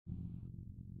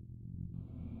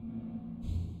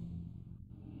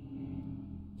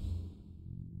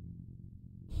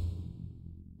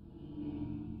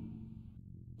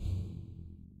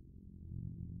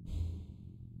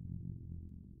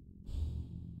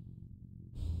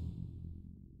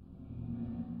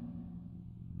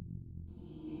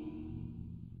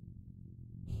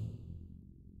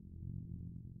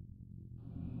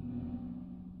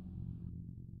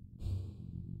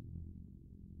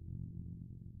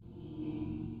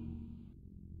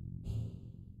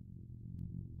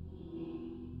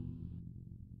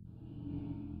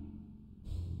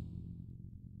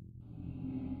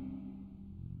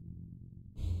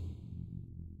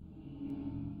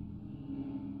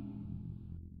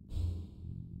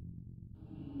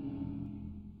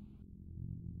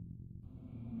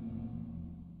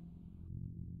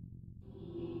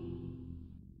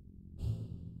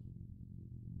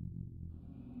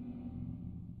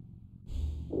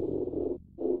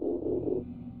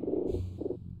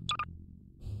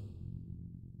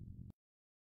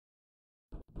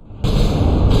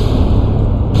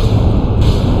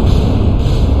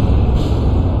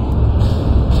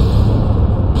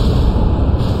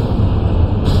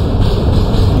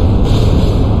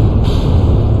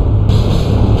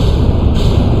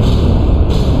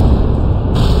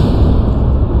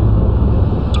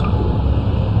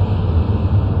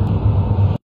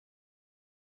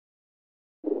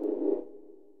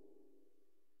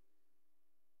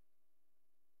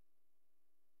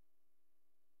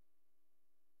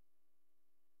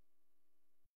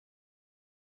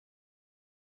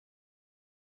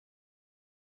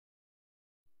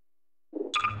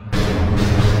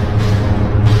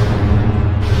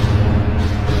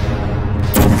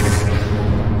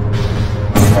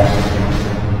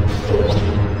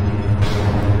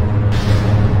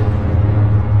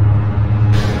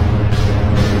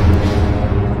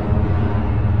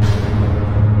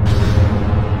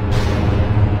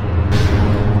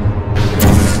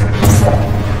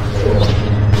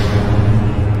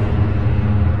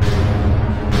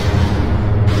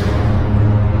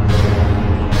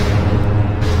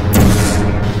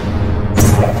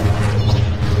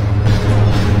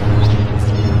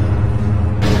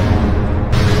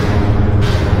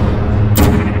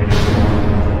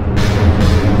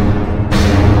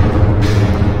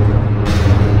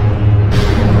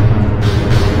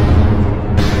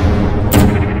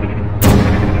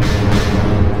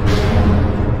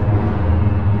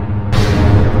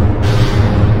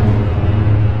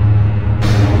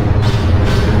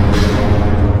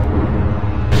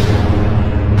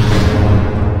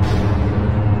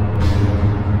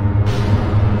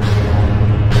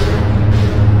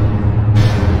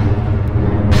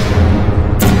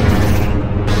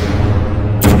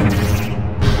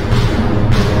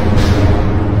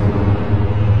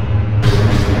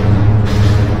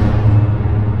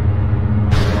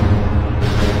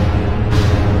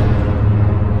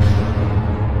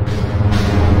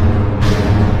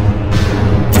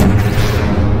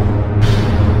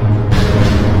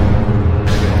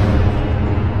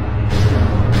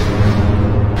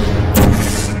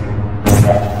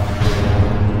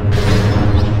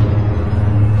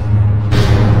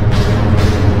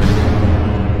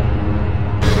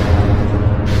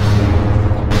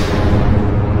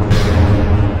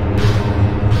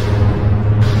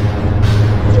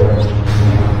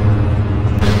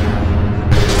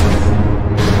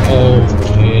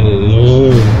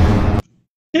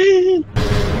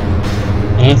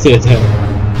Sudah tahu.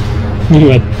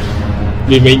 Muat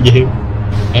di main game.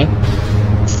 Hah?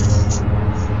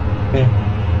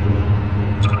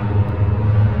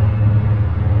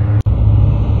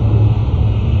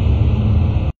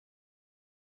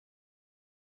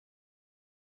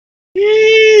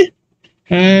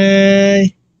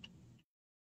 Hai.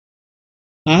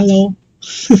 Halo.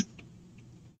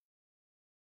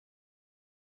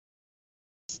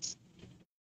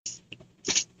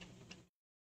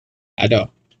 Ada.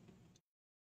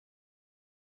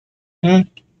 Hah?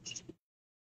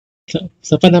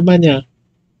 Siapa namanya?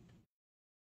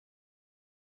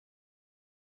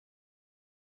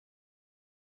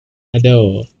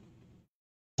 Aduh.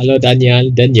 Halo Daniel.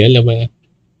 Daniel nama.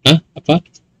 Hah? Apa?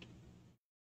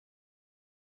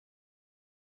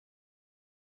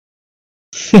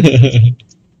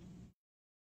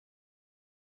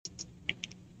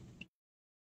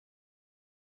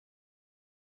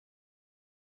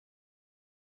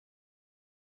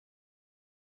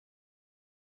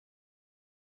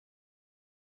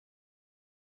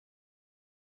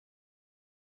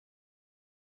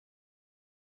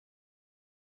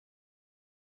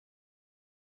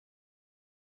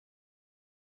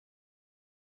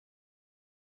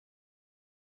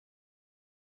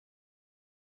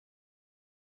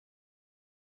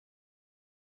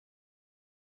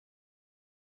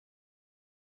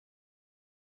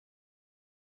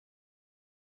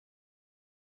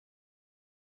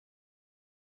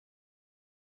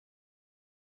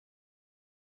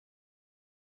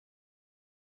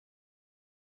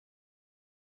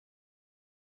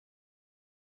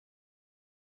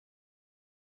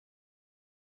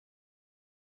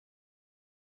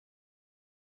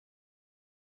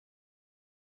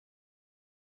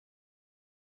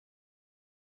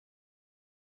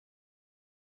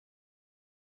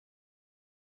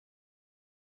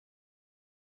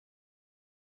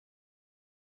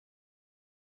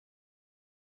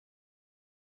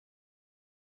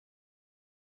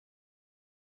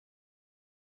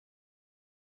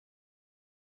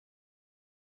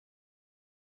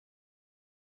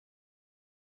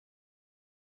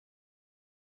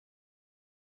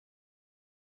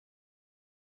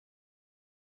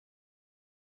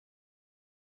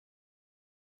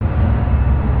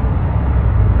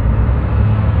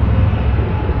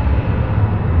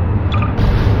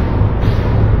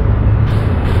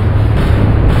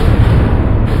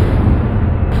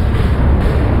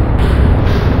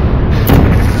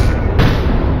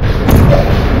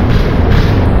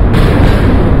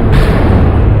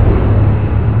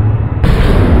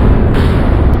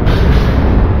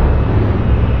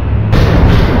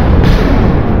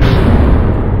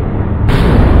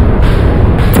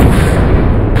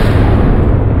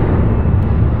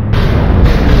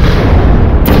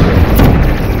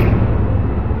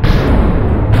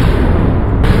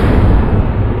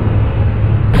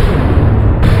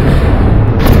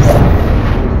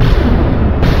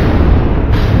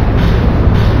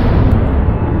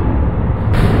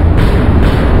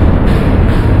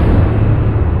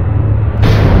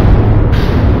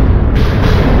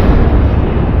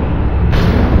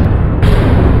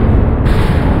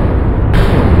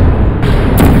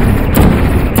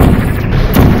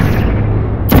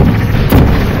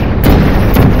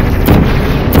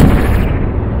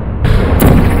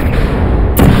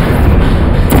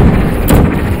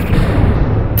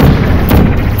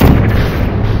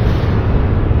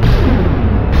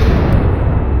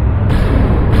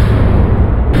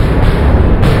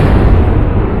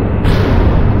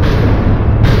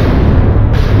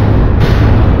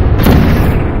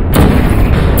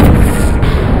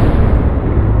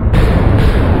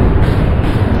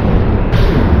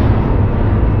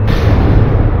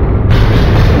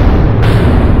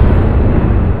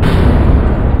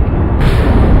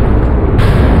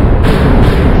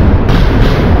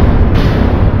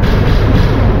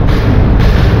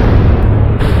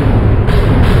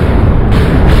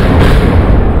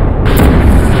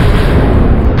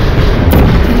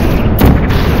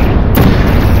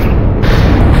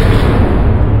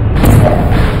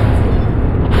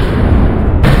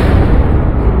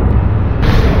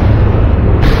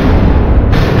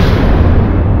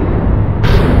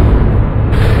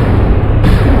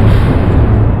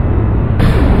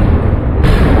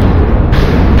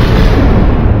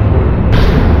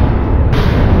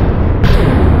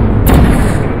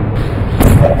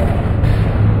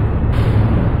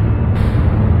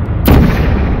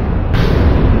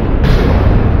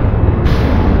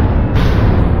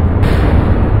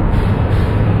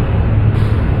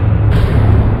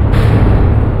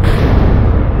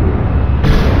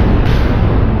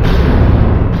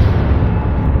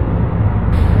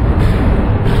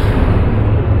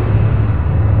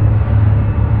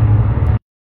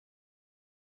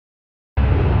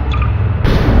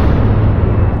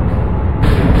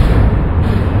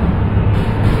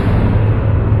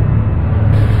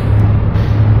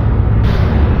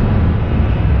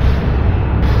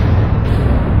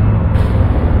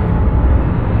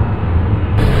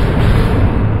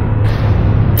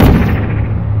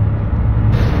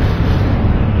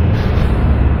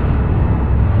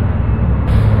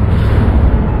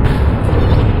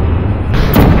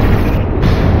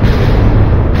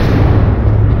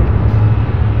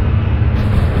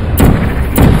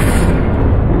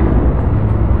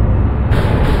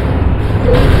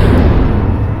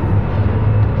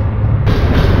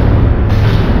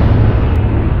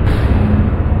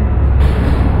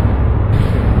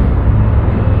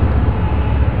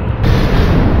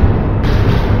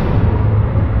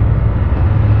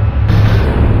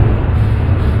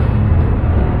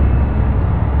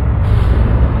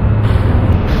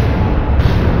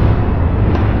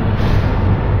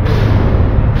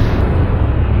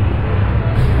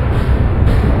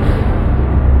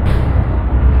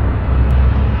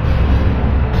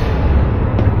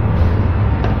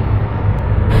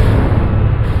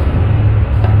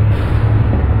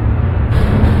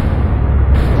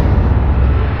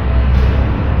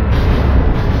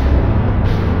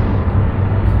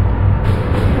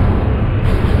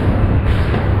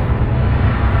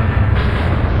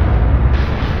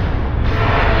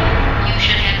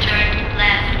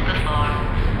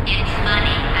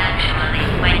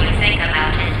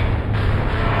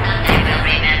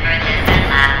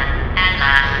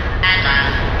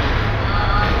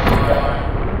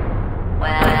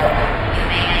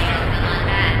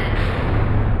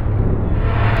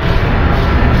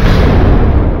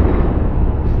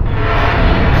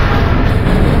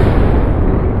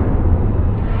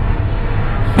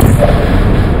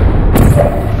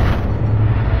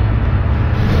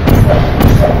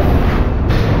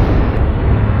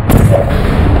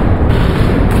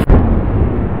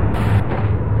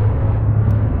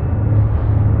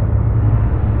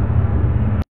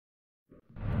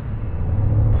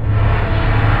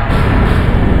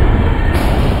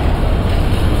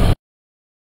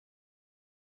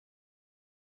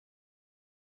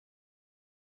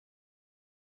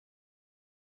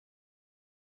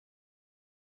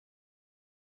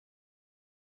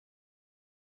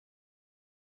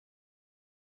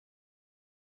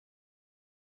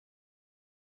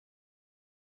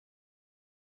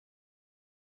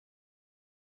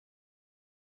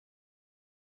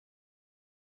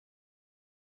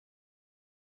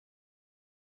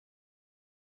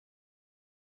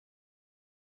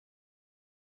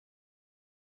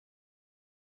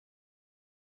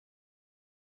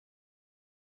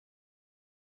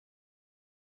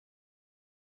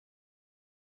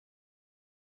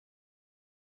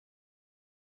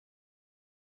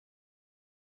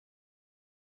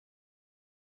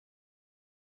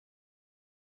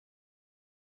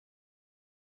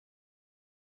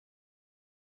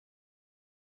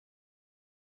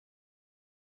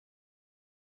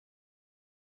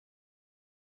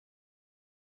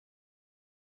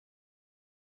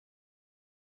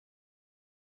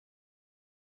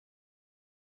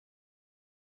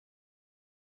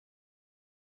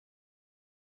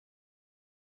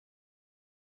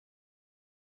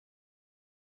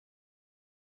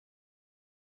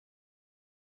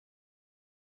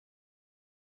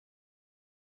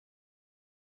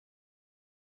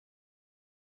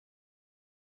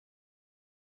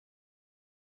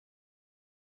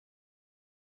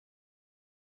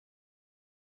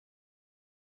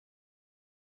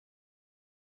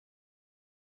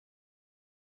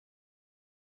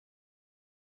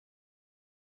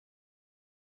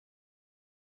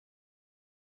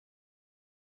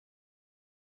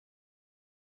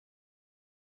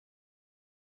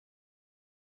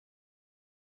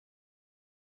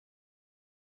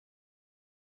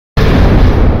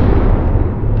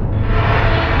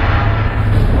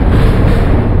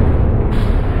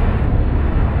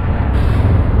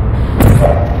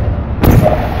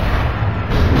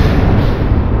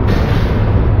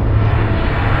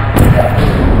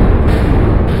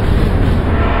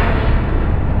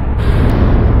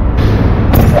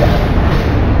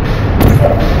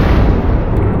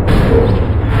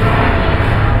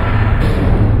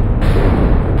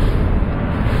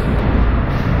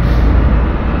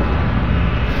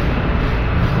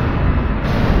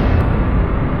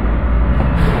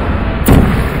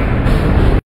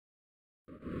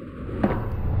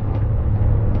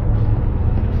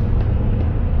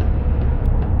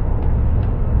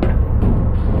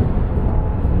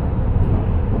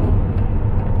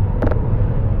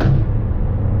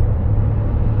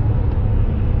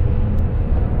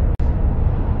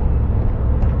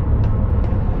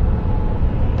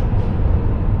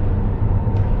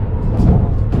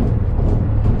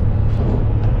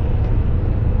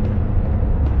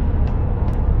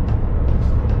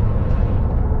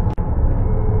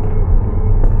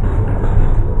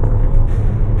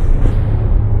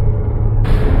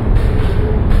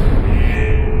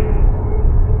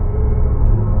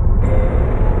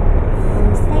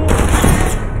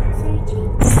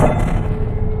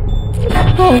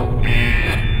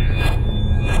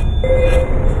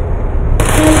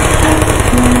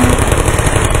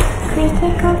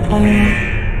 Critical error.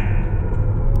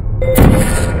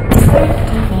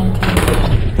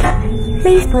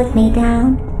 Please put me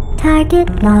down.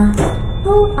 Target lost.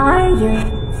 Who are you?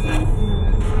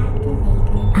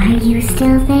 Are you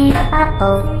still there?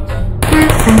 Uh-oh.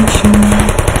 Malfunction.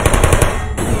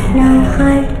 No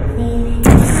heart.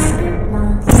 Target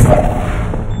lost.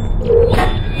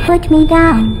 Put me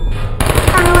down.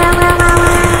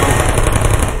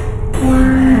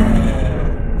 Wow.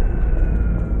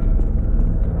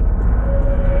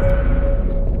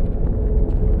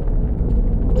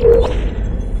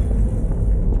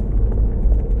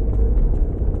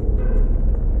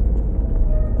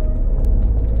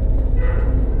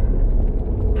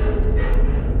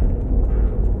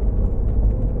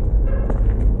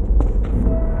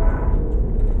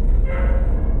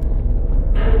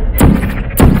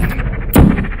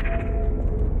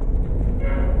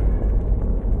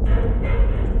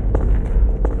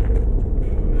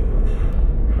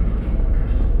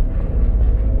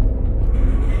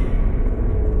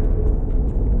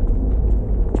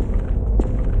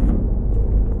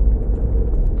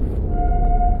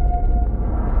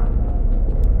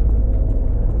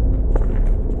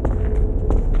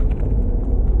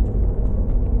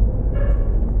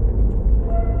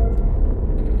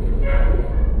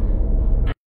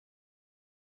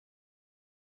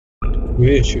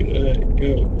 Where should I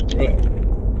go?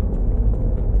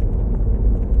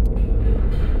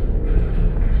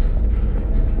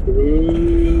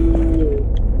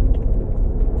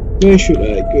 Where should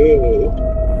I go?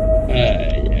 Ay,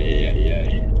 ay, ay, ay.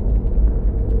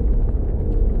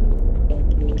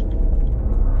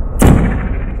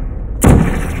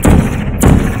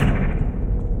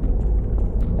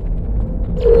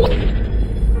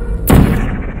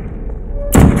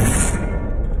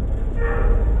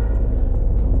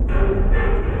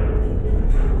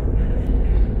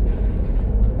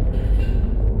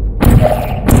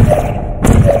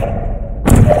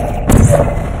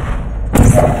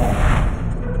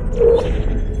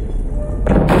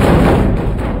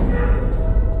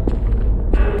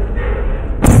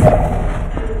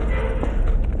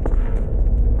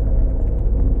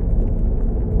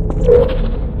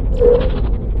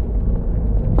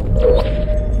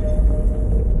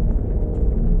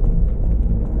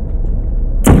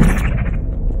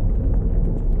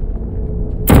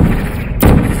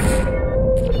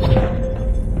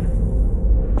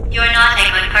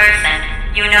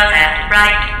 You know that,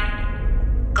 right?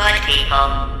 Good people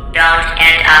don't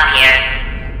end up here.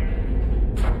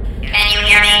 Can you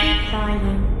hear me? Sorry.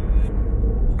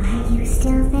 Are you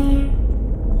still there?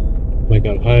 Oh my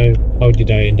god, how did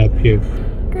I end up here?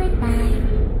 Goodbye.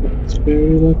 It's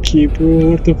very lucky,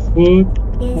 bro. What the fuck?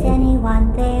 Is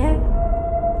anyone there?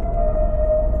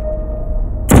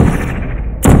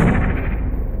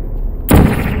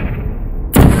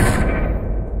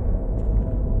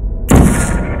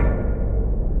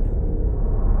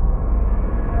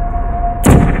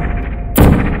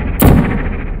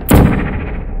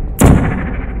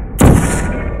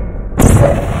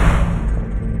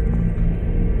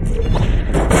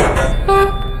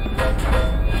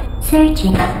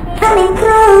 Searching. Coming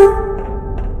through.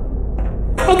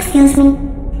 Excuse me.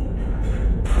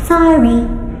 Sorry.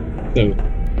 So,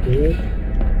 yeah.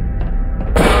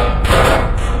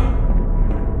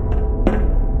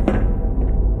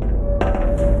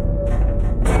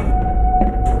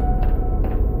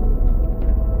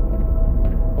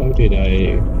 How did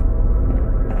I...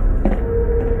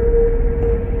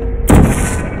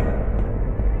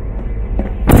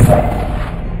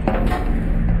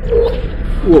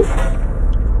 Whoa.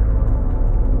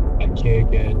 Okay,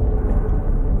 again.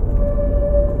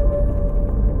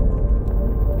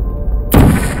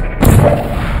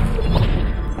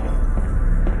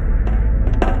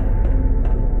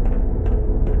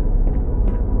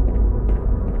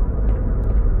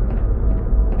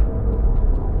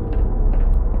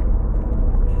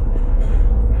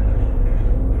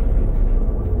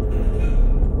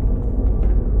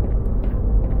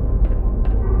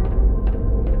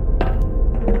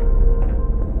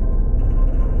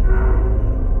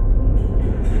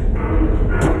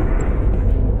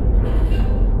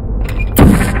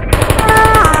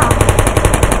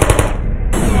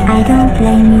 I don't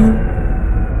blame you.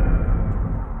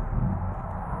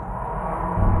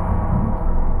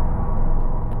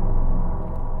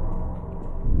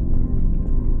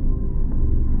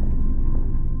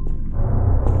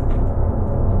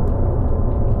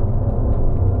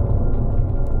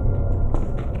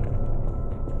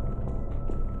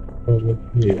 Over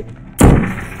here.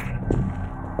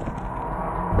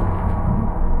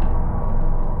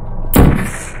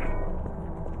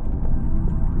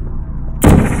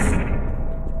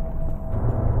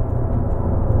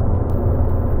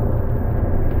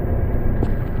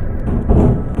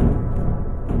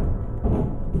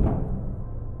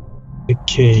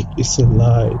 cake is a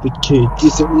lie. The cake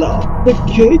is a lie. The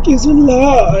cake is a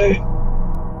lie.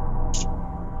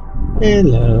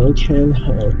 Hello, can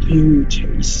help you?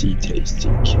 Tasty, tasty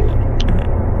cake.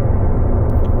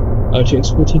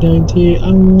 RTX3070,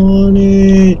 I want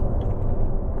it.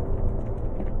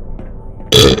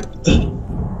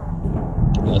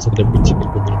 Langsung kita benci ke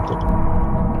pemerintah.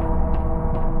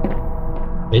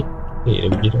 Dah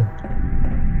begitu.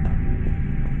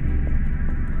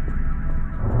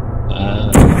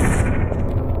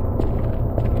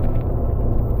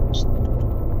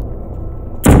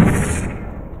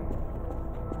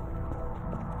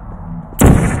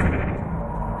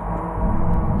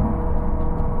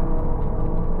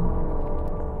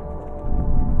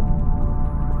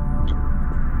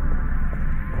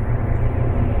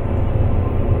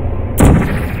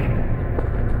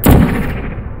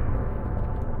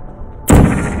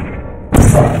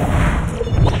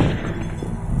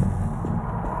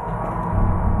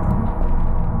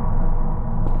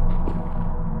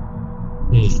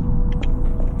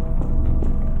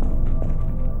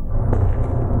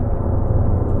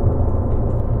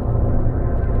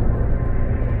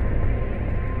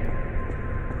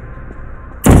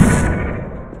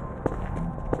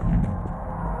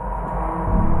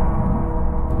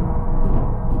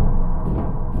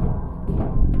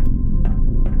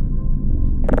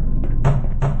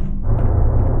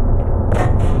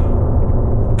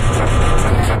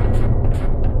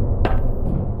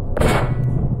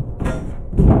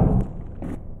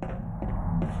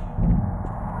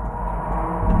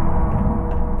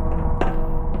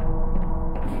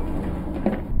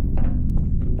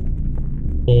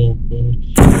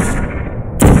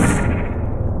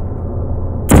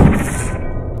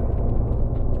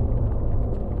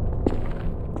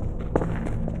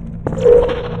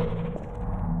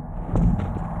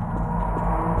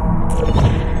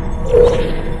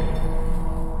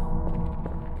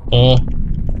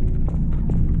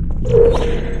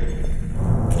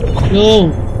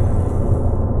 No.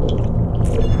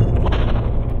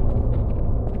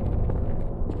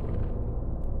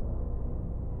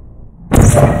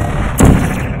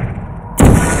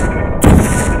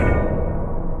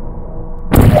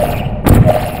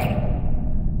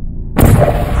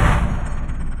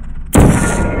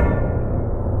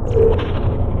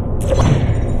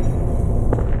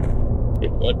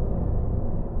 What?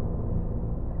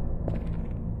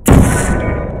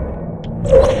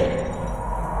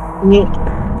 No.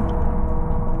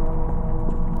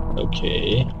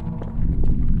 Okay.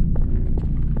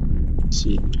 Let's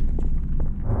see.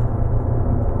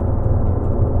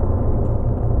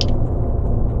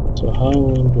 So how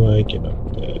do I get up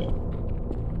there?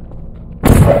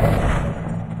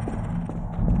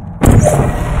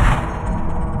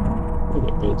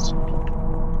 Okay, bits.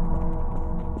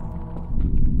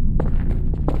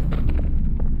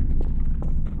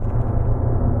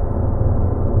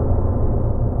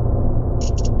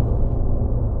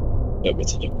 Ya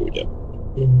biasanya aku jap.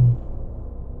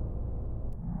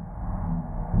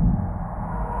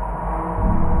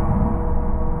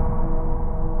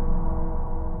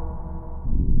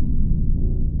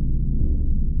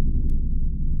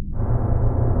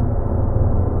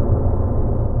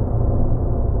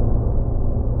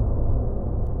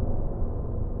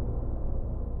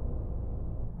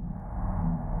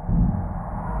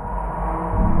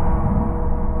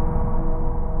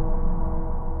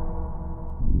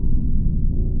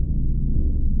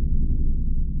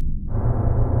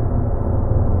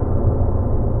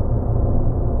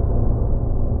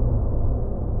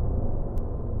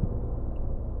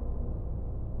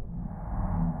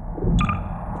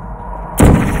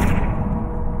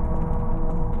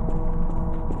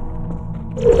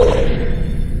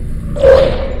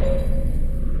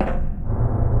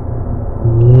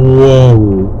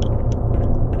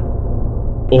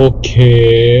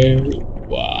 Okay.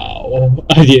 Wow.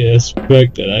 I didn't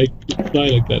expect that I could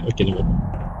fly like that. Okay, never mind.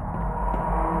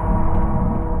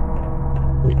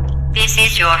 Wait. This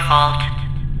is your fault.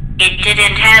 It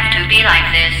didn't have to be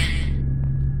like this.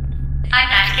 I'm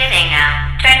not kidding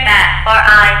now. Turn back or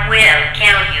I will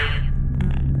kill you.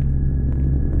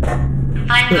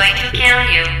 I'm going to kill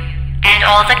you. And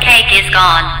all the cake is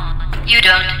gone. You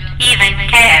don't even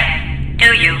care,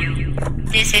 do you?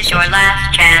 This is your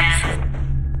last chance.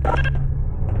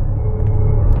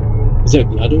 Is that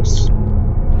GLaDOS?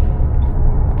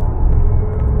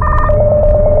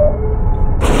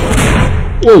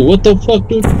 Whoa, what the fuck,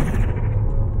 dude?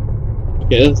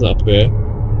 Okay, that's not fair.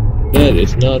 That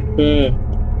is not fair.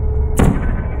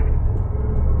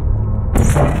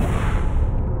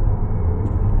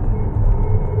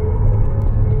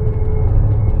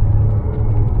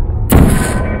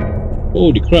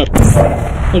 Holy crap!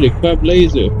 Holy crap,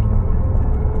 laser!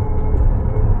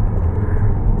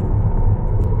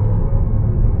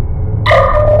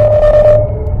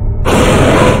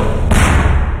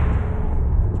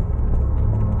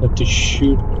 Have to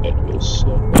shoot at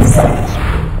yourself.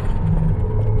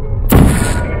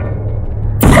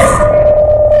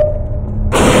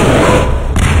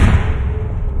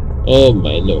 Oh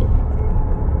my lord.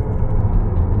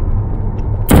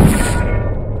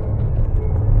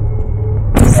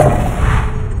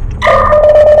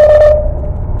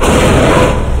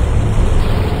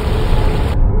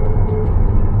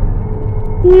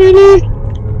 Really?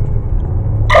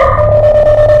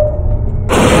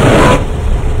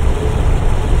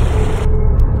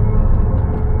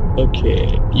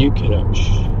 Okay, you cannot.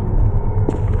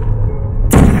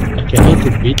 I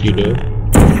cannot beat you though.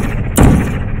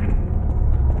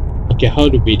 Okay, how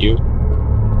to beat you?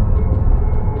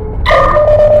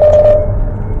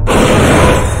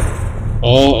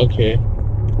 Oh, okay.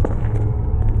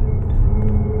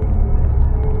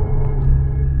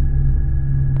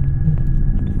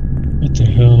 What the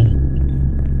hell?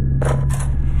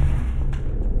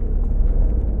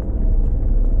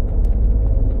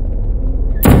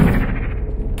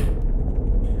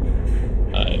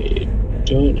 I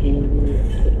don't have.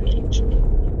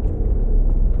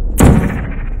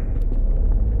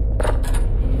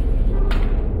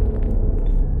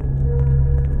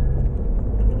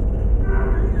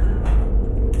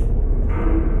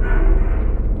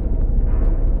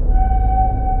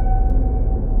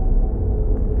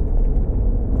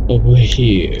 Over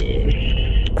here.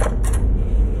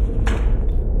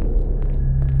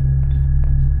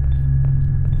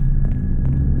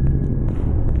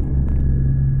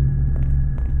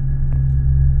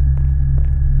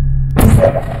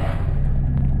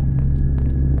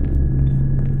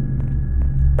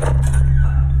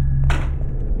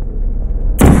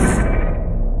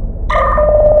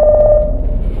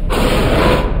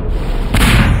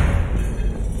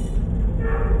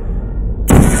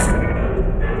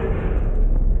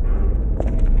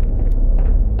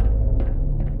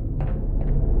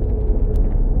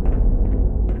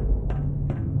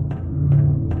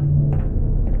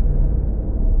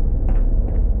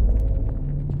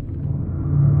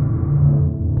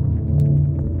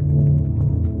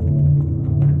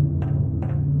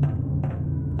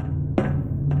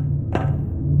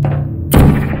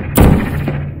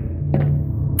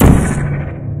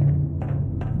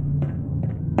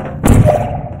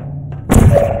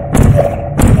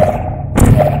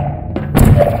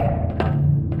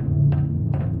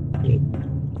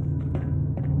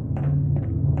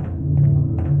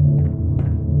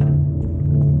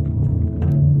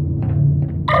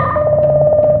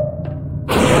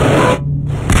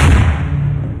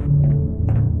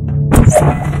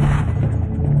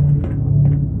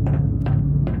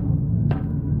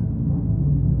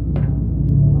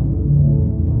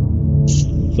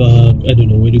 Fuck, I don't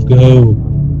know where to go.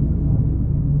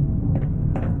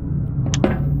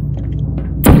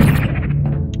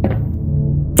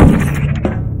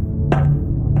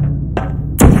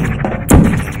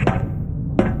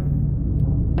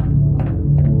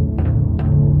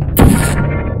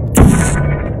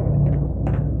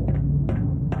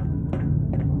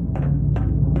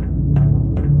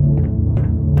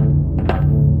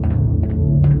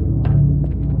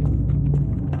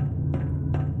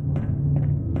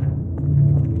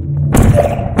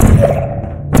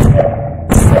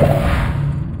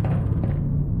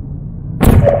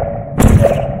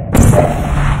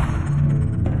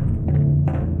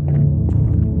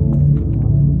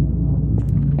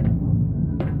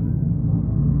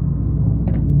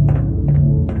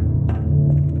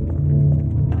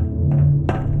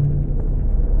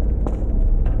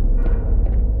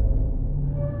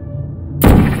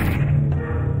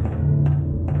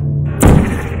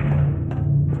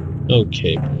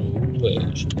 Okay, bro,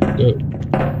 where should I go?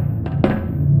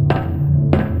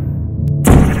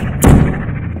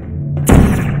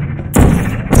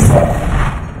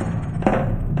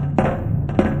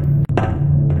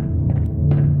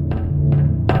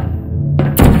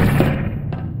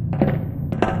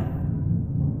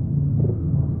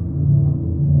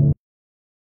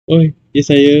 Oi, ya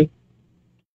saya.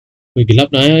 Oi,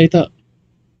 gelap nak ya tak?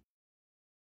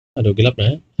 Aduh, gelap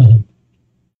nak.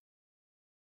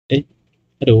 Eh,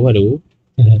 aduh.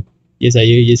 Ya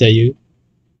saya.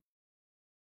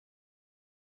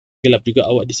 Gelap juga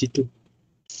awak di situ.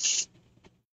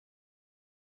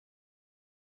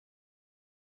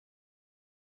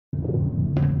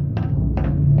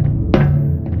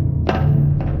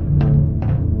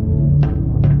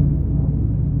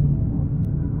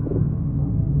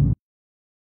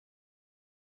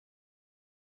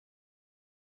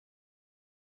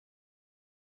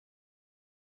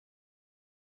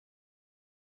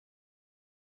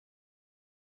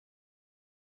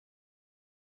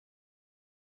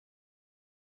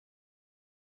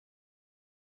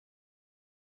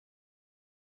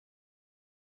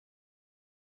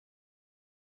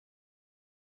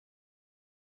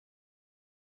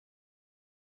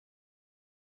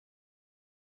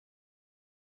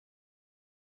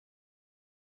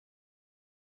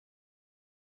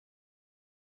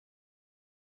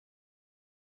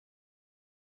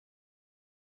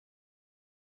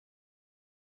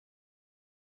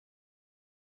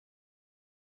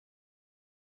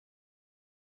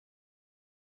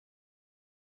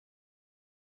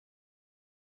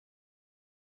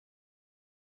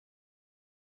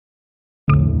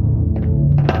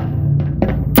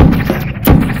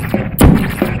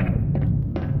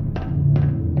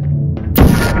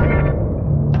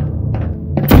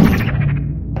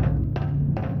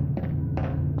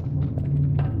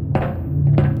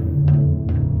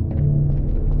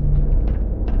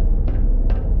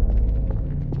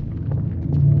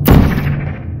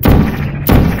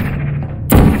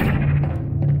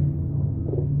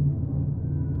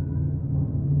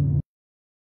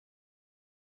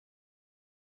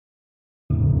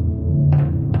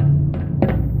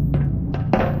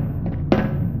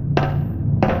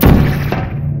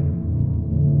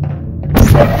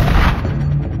 Oh.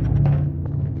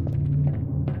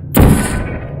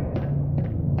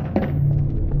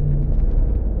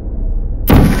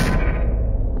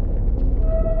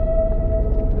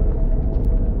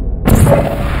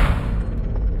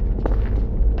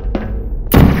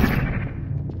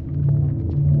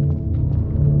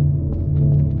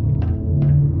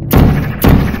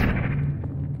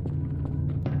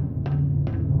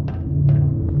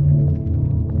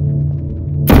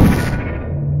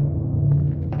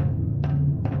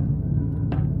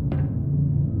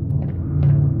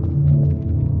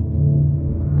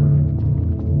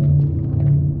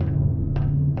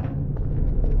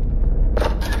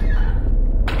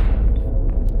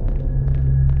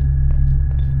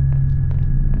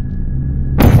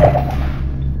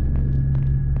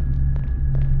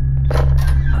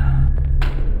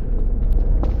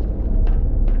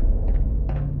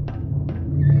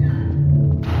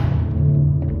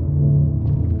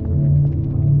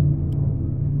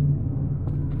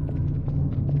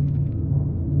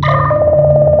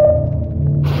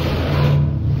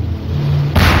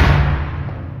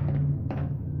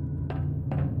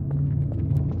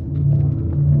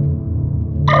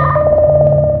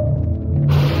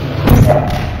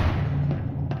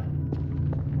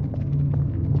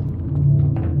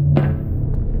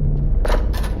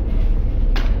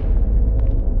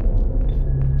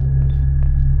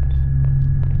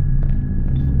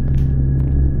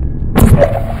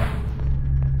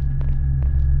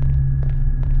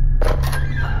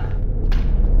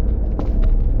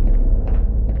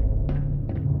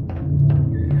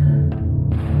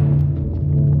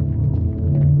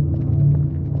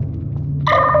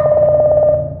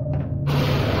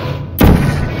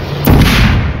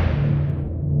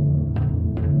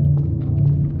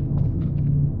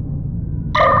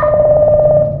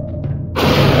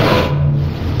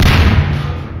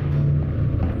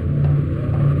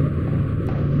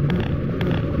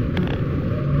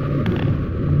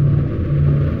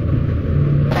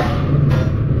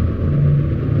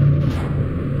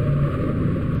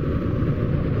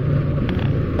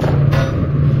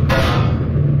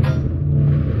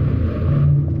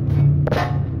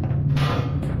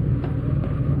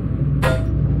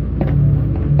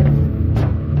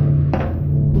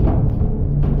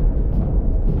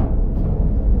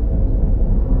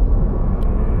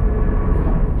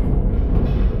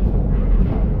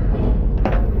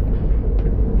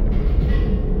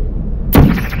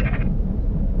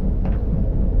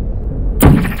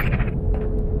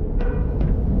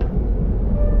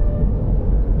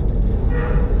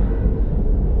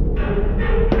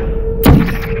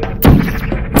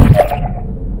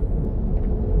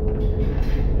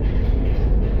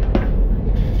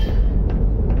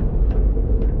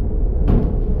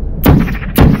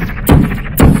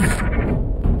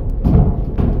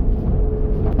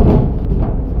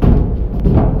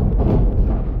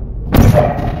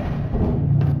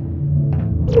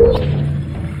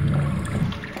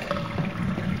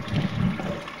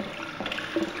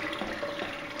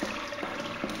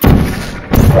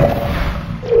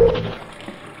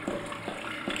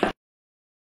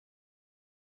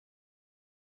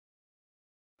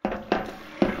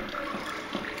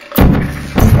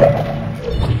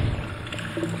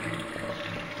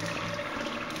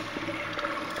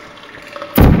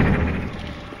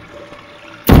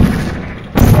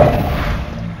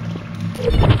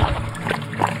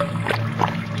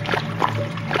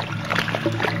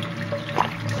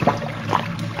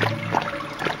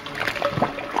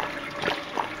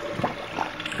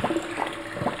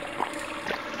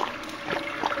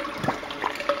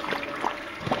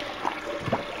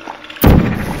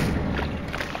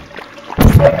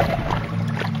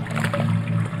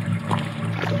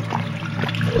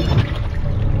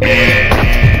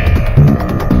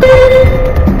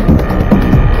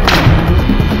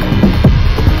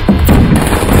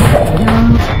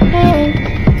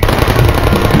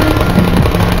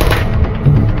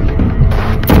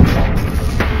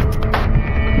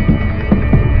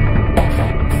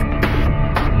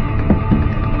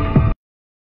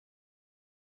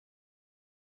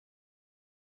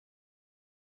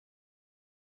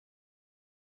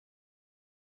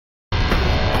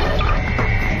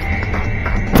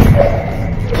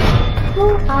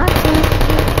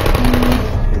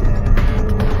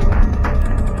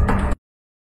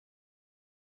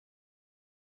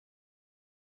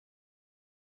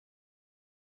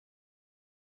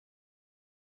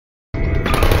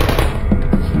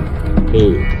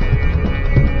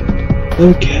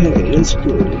 Okay, let's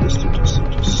go. Let's do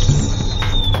this.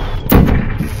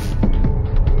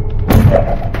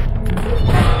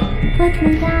 Put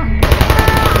me down.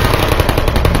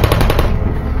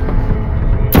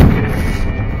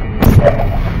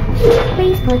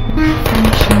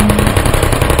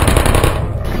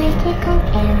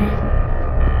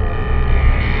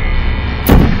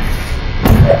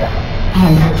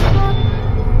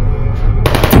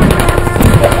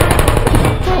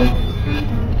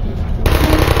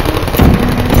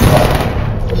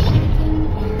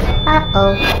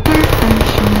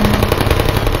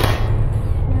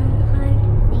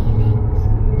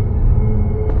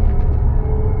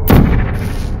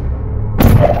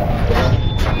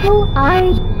 are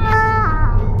you?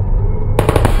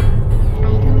 I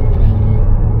don't blame you.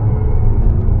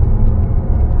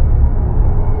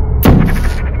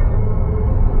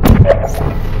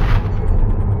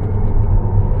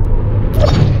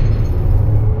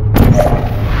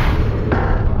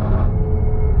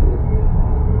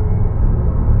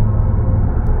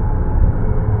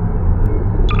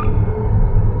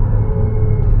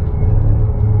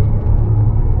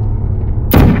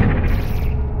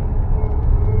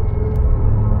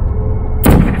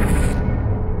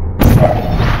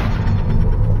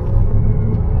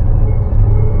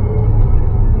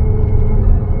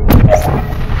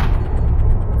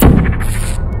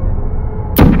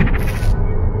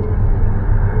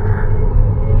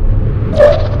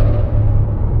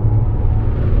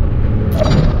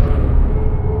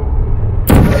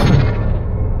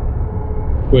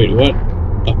 Wait, what?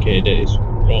 Okay, that is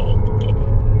wrong. Okay.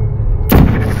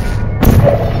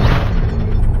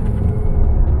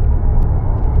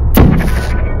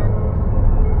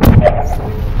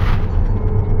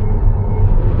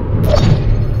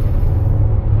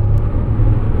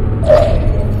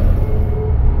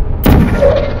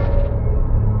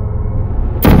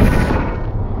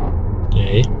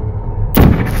 Okay.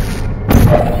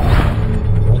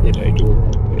 What did I do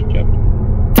wrong? Good job.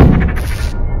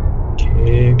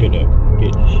 Okay, gonna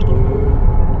get here.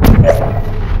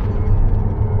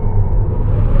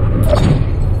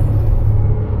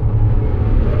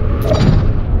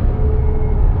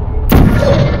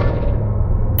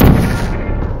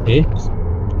 Okay.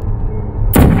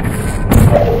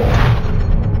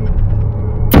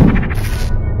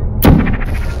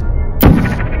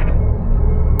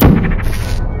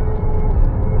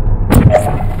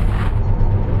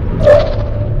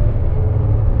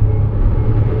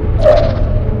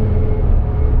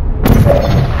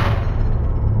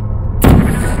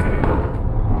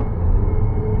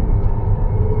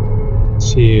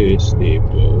 Seriously,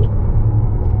 bro.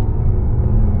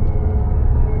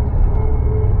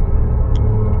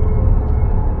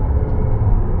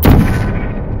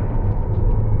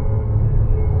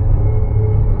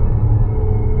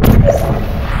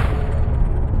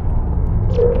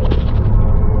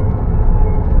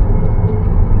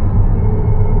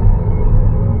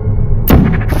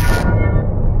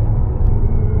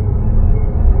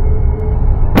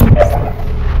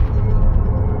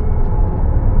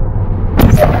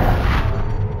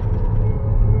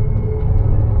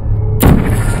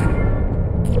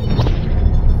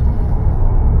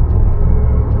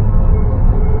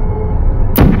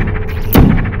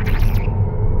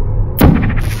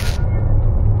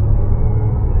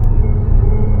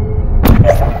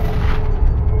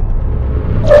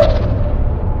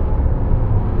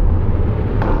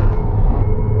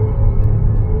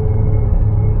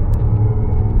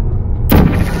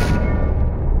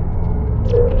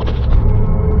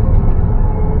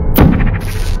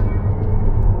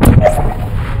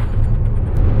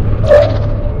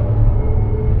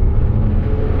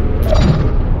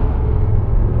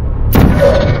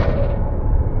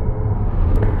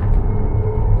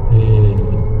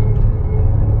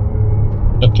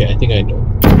 Okay, I think I know.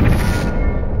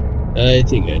 I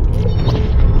think I know.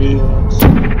 Yes.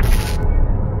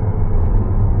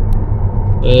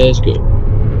 Let's go.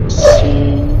 So...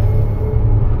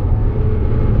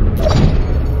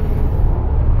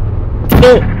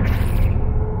 No!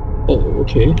 Oh,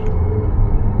 okay.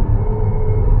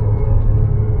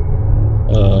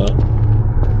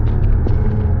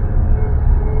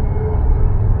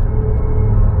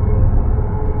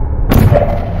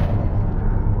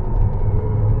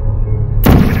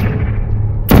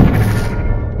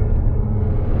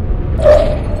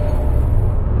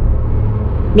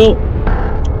 No!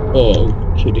 Oh,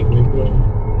 are you kidding me, bro?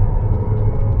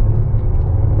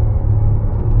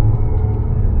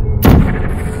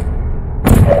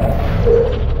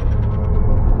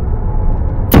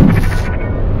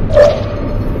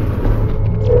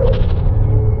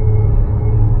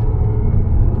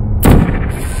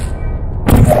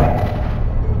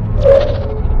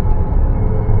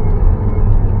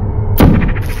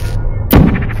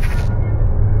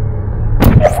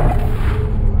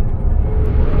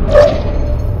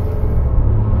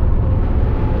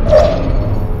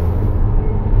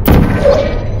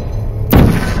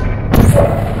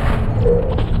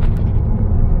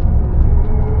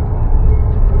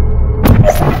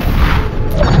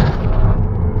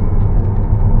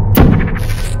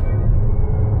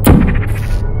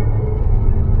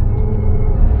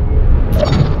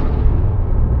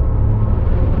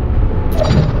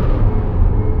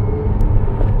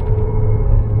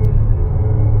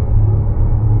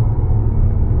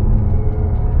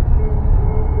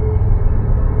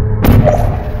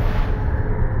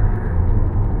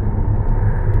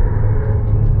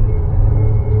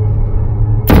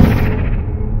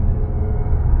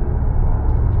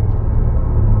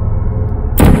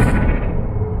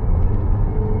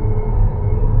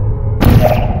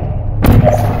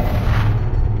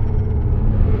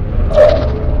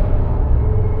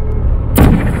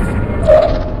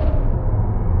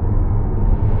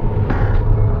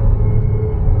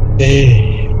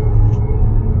 Damn.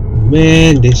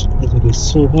 Man, this puzzle is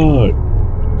so hard.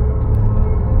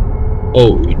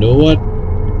 Oh, you know what?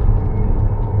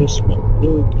 That's my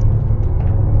look.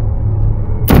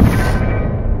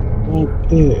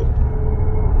 Okay.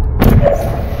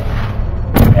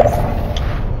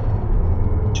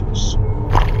 Just.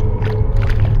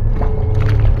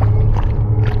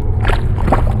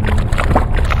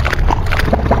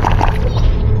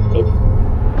 Oh.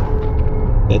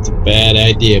 That's a bad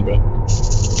idea, bro.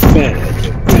 Bad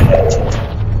idea. Bad idea.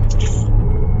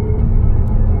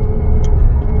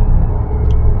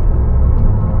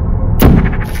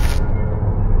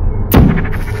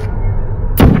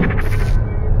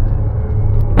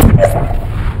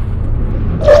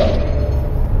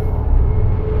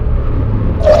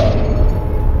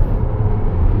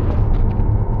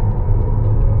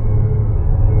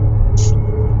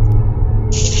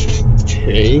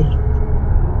 Okay.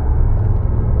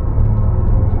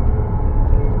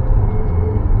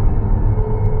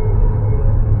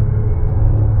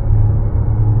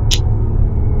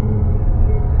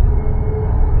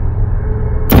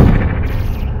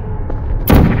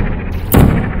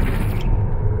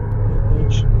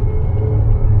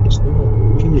 There's no other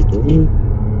way, bro.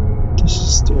 This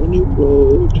is the only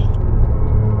road.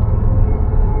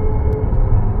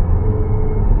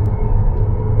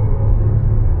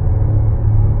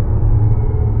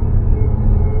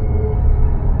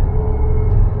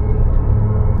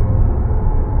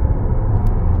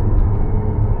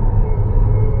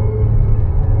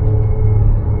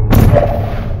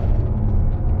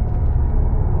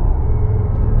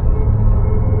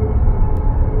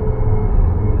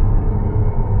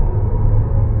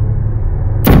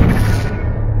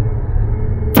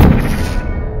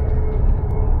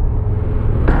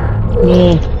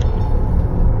 No.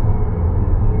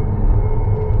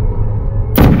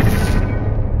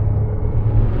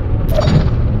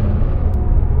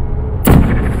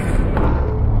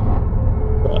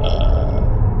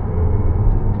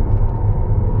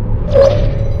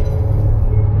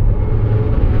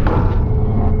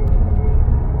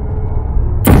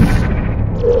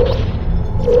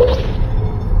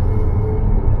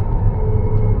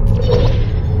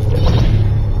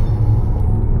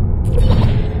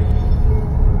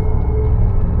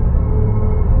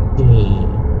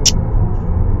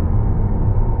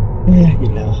 Yeah, you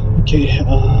know. Okay,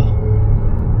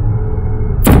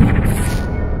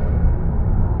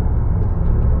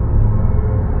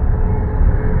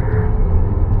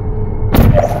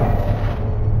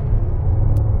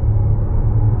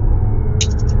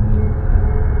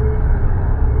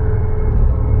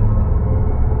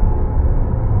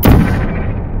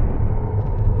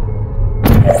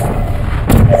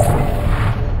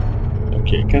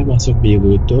 okay, kan masuk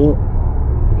biru tu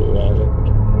keluar.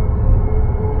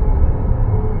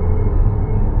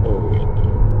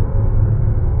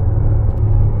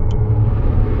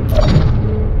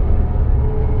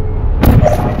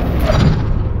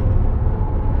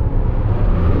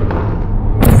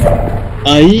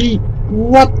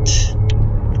 What?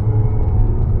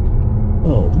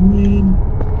 Oh man.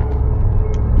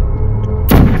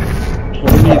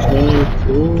 Tony's not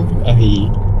cool.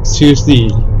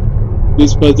 Seriously.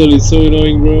 This puzzle is so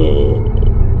annoying, bro.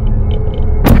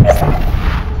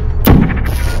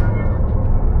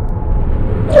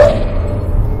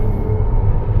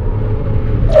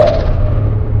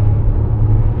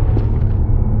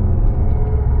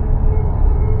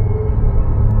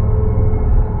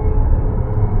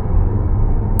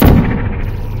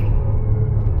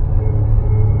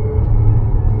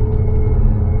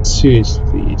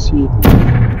 Seriously, see.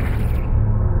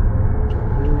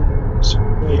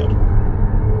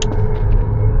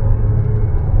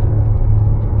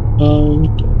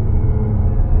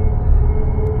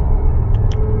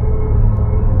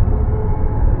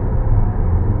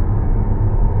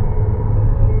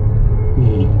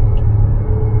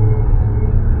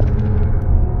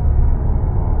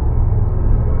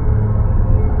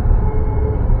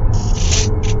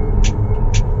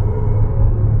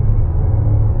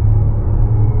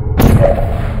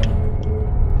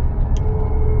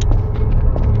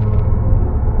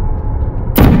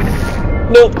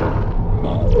 Nope.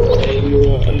 There you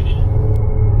are.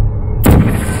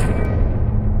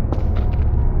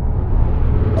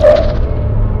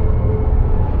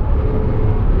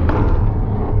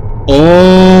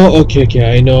 Oh, okay,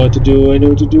 I know what to do.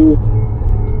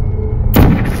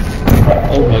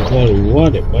 Oh my god,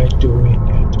 what am I doing?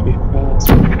 I have to be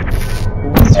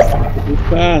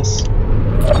fast.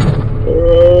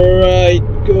 Alright,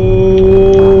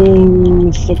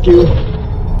 go. Fuck you.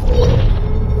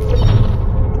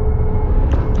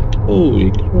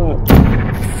 Holy crap.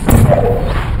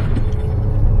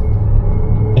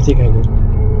 I think I will.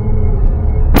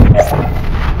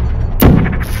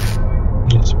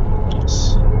 Yes, yes.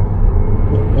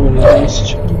 Only this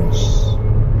chance.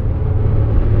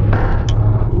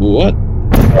 What?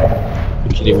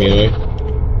 You kidding me, right?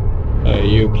 Are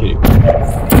you kidding me?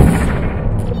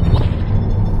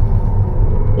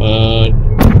 Come on.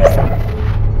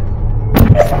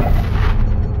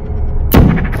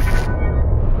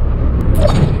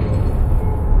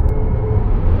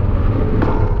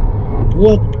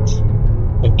 What?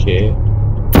 Okay.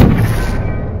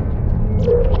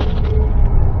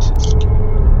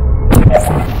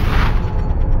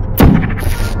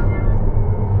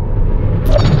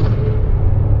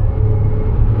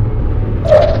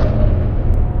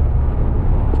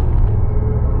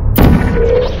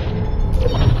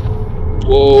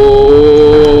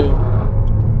 Whoa!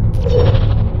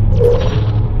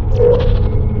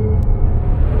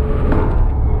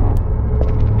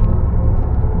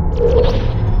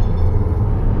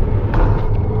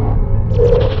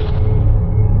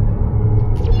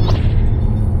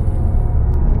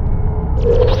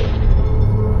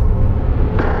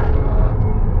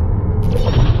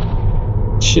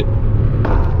 Shit.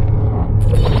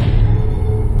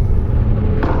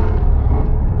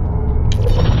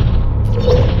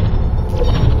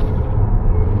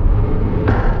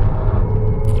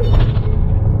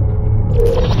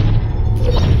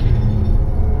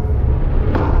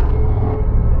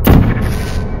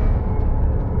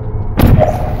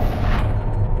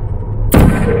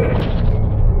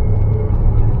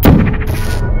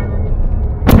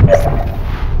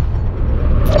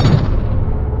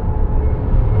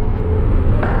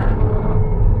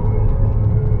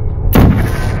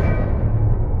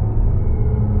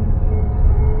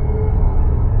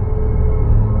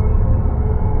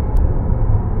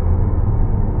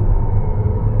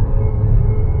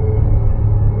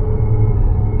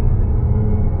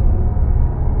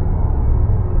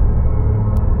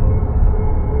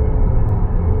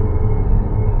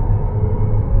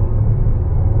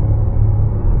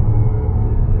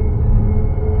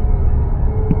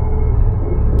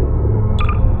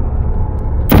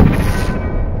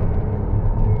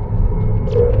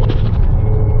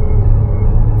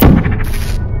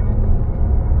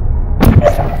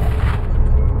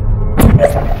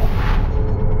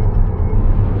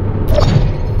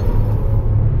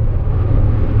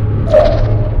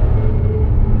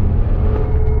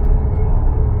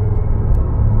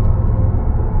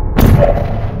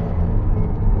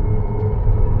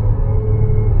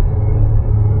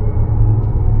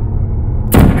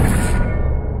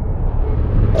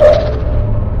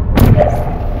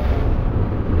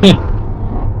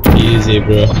 Easy,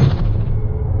 bro.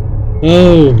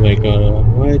 Oh my god,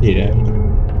 why did I think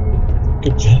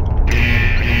of that?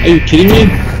 Are you kidding me?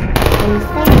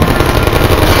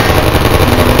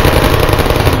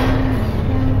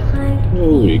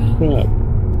 Holy crap.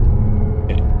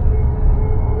 Okay.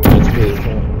 That's really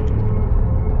fun.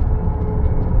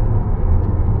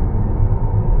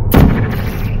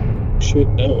 Should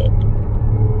know it.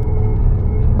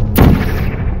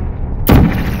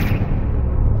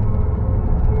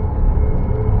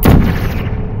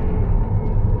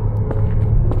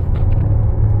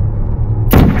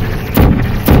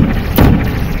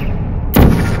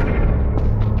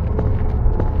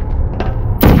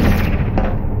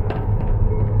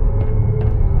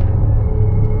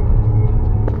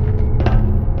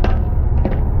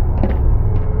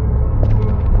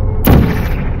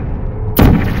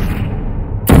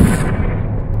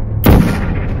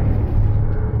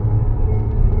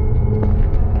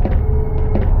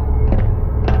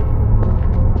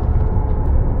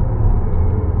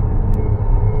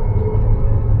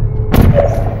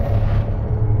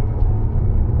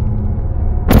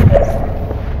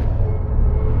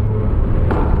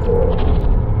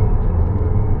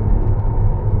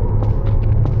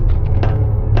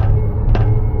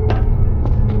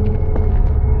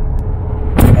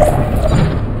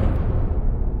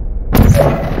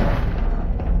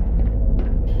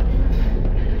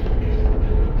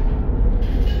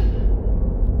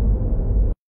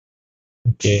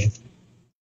 Okay.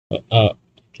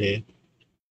 Okay.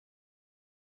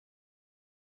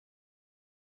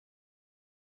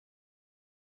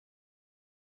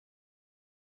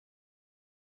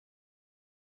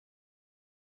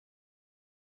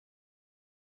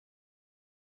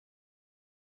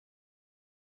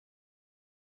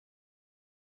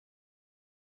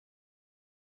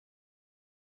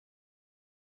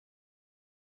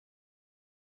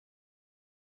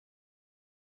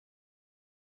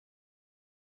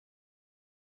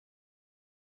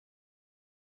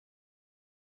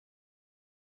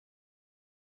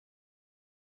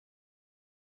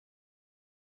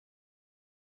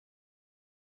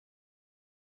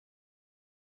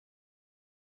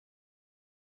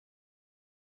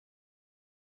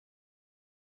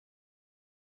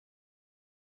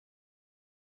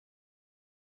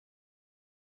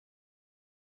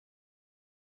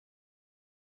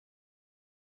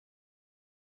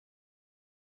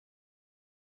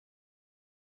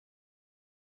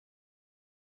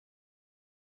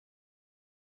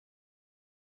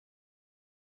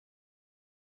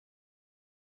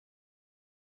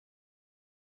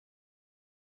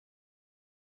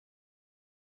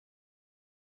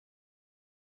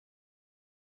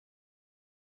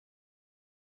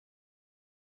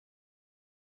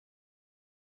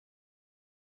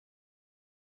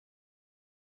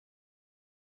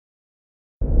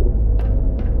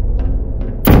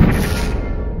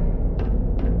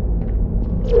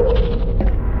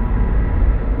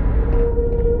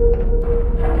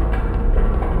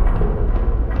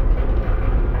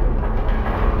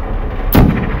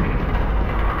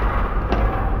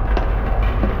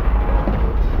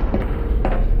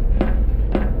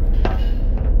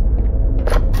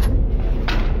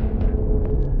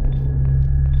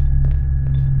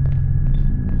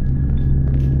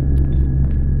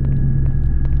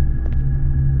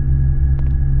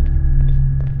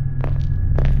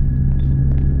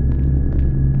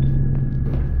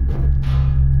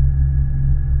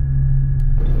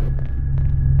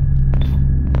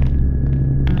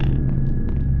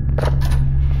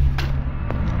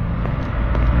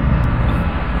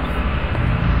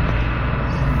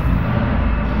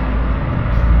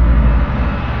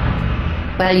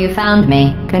 Well, you found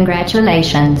me.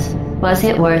 Congratulations. Was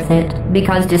it worth it?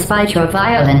 Because despite your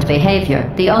violent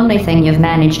behavior, the only thing you've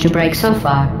managed to break so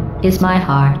far is my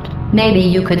heart. Maybe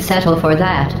you could settle for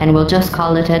that and we'll just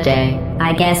call it a day.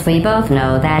 I guess we both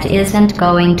know that isn't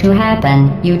going to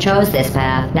happen. You chose this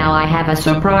path. Now I have a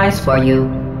surprise for you.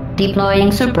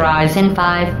 Deploying surprise in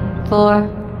 5,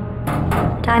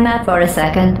 4... Time out for a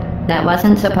second. That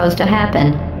wasn't supposed to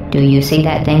happen. Do you see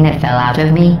that thing that fell out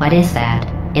of me? What is that?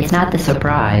 It's not the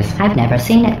surprise. I've never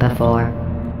seen it before.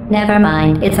 Never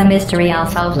mind. It's a mystery I'll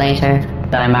solve later.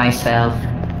 By myself.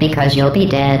 Because you'll be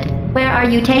dead. Where are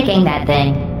you taking that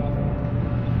thing?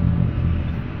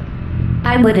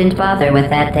 I wouldn't bother with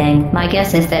that thing. My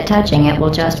guess is that touching it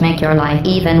will just make your life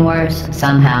even worse,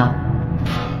 somehow.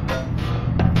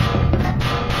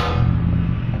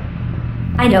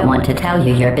 I don't want to tell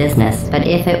you your business, but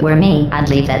if it were me, I'd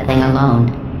leave that thing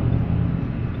alone.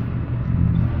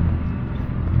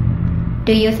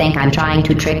 Do you think I'm trying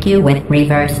to trick you with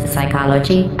reverse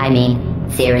psychology? I mean,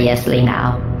 seriously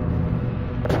now.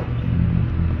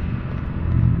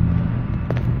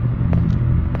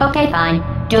 Okay, fine.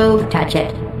 Do touch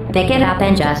it. Pick it up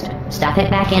and just stuff it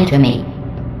back into me.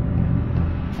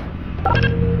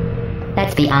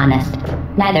 Let's be honest.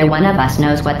 Neither one of us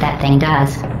knows what that thing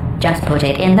does. Just put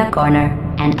it in the corner,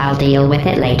 and I'll deal with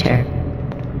it later.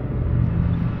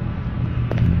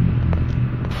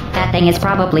 That thing is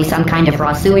probably some kind of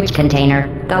raw sewage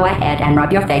container. Go ahead and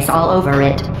rub your face all over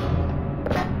it.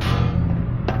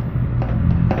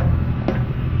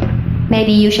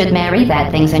 Maybe you should marry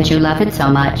that thing since you love it so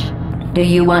much. Do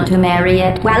you want to marry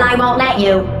it? Well, I won't let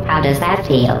you. How does that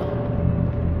feel?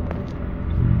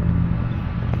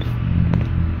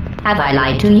 Have I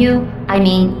lied to you? I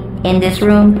mean, in this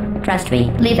room? Trust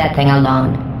me, leave that thing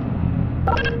alone.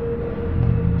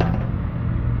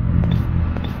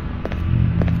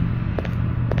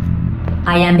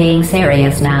 I am being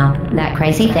serious now. That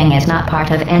crazy thing is not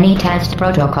part of any test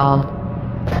protocol.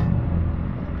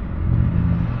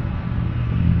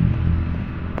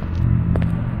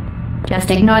 Just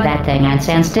ignore that thing and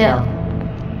stand still.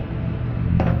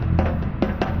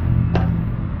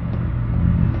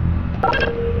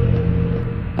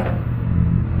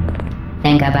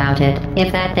 Think about it.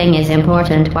 If that thing is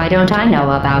important, why don't I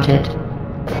know about it?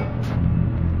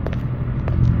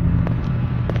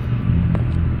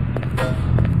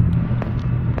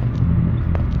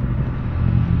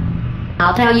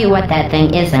 I'll tell you what that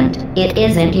thing isn't. It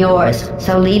isn't yours,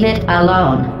 so leave it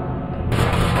alone.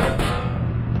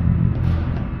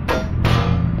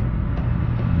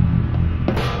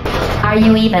 Are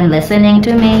you even listening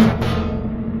to me?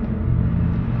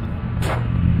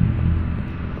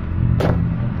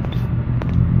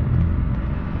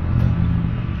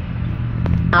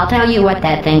 I'll tell you what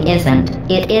that thing isn't.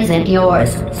 It isn't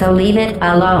yours, so leave it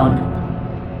alone.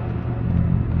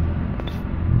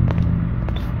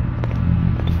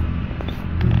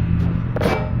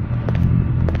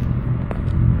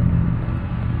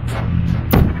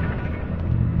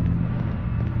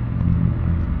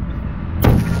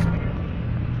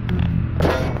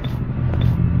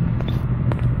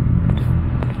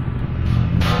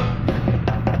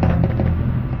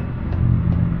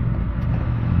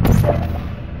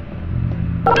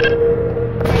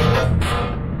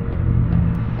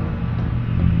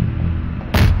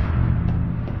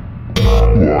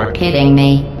 You're kidding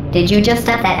me. Did you just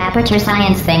stuff that aperture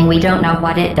science thing, we don't know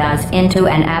what it does, into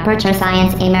an aperture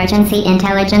science emergency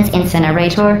intelligence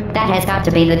incinerator? That has got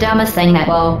to be the dumbest thing that—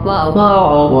 Whoa.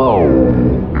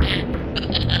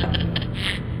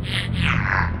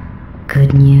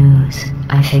 Good news.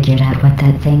 I figured out what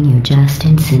that thing you just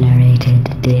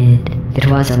incinerated did. It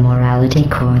was a morality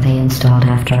core they installed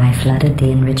after I flooded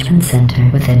the enrichment center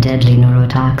with a deadly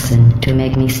neurotoxin to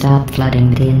make me stop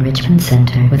flooding the enrichment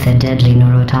center with a deadly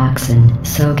neurotoxin.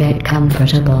 So get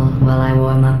comfortable while I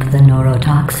warm up the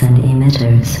neurotoxin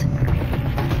emitters.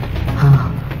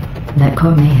 That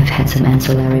core may have had some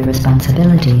ancillary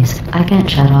responsibilities. I can't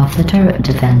shut off the turret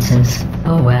defenses.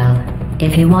 Oh well.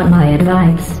 If you want my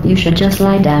advice, you should just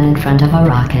lie down in front of a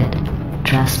rocket.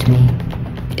 Trust me,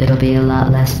 it'll be a lot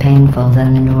less painful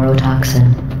than the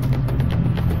neurotoxin.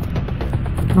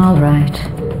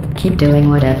 Alright, keep doing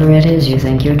whatever it is you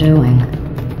think you're doing.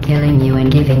 Killing you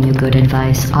and giving you good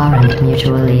advice aren't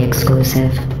mutually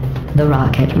exclusive. The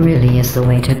rocket really is the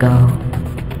way to go.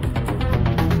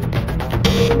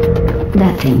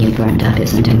 That thing you burned up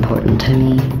isn't important to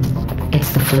me.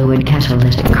 It's the fluid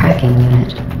catalytic cracking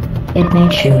unit. It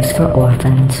made shoes for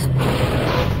orphans.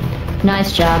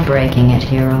 Nice job breaking it,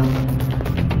 hero.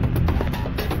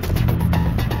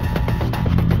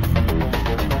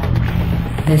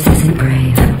 This isn't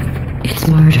brave. It's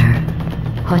murder.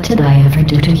 What did I ever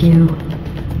do to you?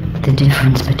 The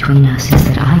difference between us is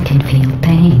that I can feel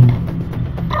pain.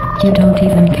 You don't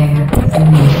even care, do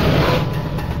you?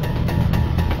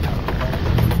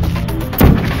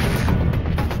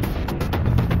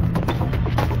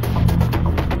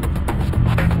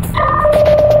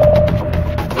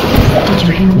 Did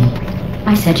you hear me?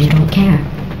 I said you don't care.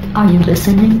 Are you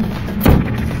listening?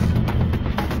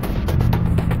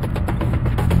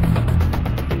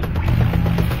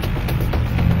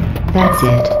 That's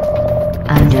it.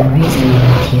 I'm done reasoning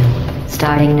with you.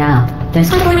 Starting now.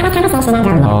 There's more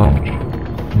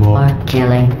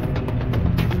killing.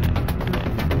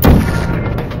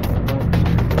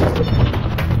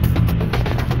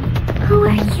 Who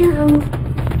are you?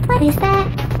 What is that?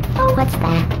 Oh, what's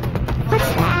that?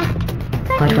 What's that?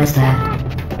 What was that?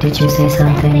 Did you say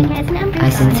something? I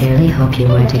sincerely hope you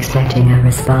weren't expecting a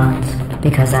response,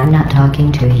 because I'm not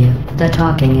talking to you. The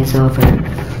talking is over.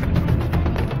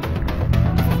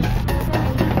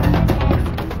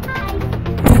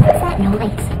 What's that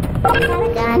noise? Is that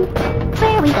a gun?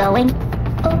 Where are we going?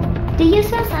 Oh, do you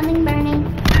smell something burning?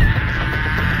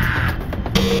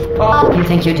 Oh, you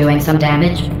think you're doing some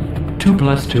damage? 2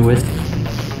 plus 2 is...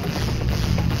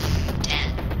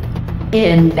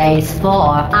 In base 4,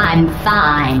 I'm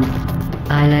fine.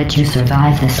 I let you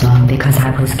survive this long because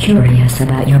I was curious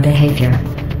about your behavior.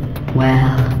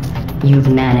 Well, you've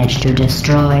managed to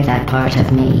destroy that part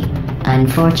of me.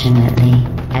 Unfortunately,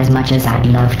 as much as I'd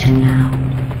love to now,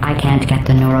 I can't get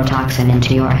the neurotoxin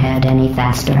into your head any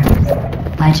faster.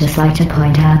 I'd just like to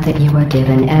point out that you were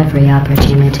given every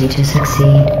opportunity to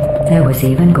succeed. There was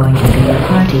even going to be a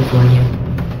party for you.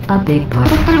 A big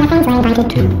party.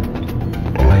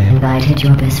 I invited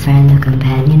your best friend, the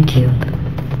companion cube.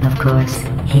 Of course,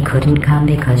 he couldn't come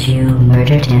because you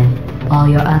murdered him. All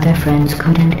your other friends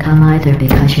couldn't come either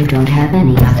because you don't have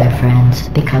any other friends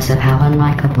because of how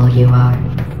unlikable you are.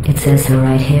 It says so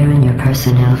right here in your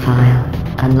personnel file.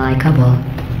 Unlikable.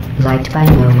 Liked by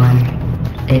no one.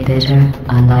 A bitter,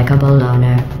 unlikable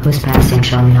loner whose passing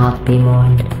shall not be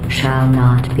mourned. Shall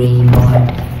not be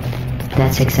mourned.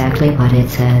 That's exactly what it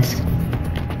says.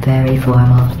 Very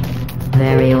formal.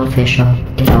 Very official.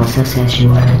 It also says you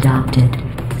were adopted.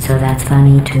 So that's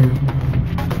funny too.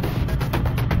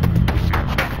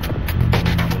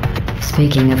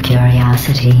 Speaking of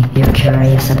curiosity, you're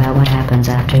curious about what happens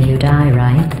after you die,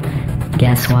 right?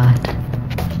 Guess what?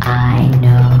 I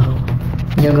know.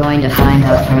 You're going to find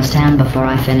out firsthand before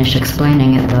I finish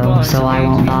explaining it though, so I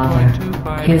won't bother.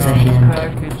 Here's a hint.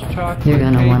 You're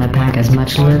gonna want to pack as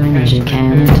much living as you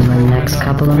can into the next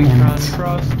couple of minutes.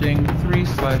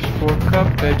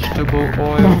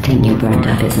 That thing you burned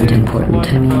up isn't important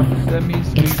to me.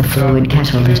 It's the fluid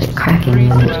catalytic cracking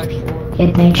unit.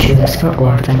 It made shoes for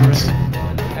orphans.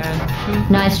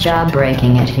 Nice job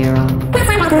breaking it, hero.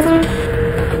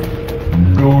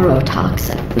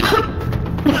 Neurotoxin.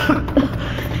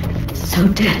 So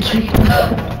deadly.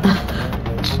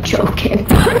 Joking.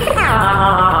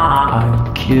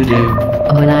 I'm kidding.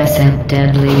 When I said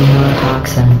deadly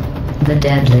neurotoxin, the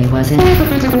deadly was in...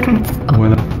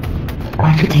 Well,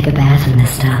 I could take a bath in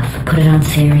this stuff, put it on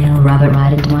cereal, rub it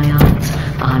right into my eyes.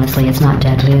 Honestly, it's not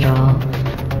deadly at all.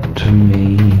 to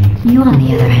me. You, on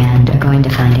the other hand, are going to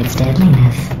find its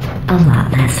deadliness a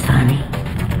lot less funny.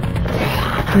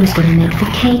 Who's gonna make the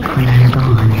cake when I'm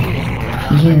gone?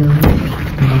 You,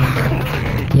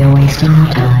 Nick. You're wasting your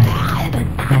time.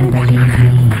 And believe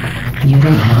me, you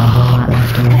don't have a whole lot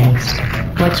left to waste.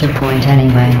 What's your point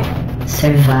anyway?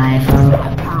 Survival?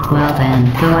 Well then,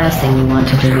 the last thing you want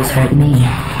to do is hurt me.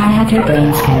 I have your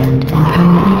brain scanned and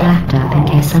permanently backed up in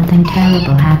case something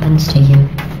terrible happens to you.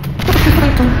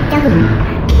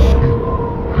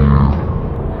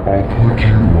 I'll put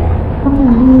you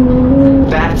on.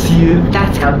 That's you?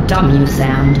 That's how dumb you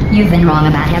sound. You've been wrong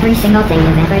about every single thing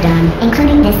you've ever done.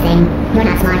 Including this thing. You're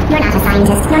not smart. You're not a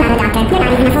scientist. You're not a doctor. You're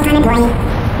not even a full-time employee.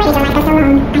 Where did your life go so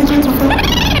wrong? Are you trying to escape?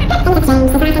 Things have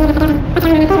changed. Society is a devil. What's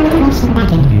our unemployment information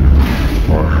back in? I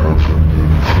have an infinite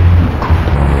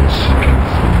capacity.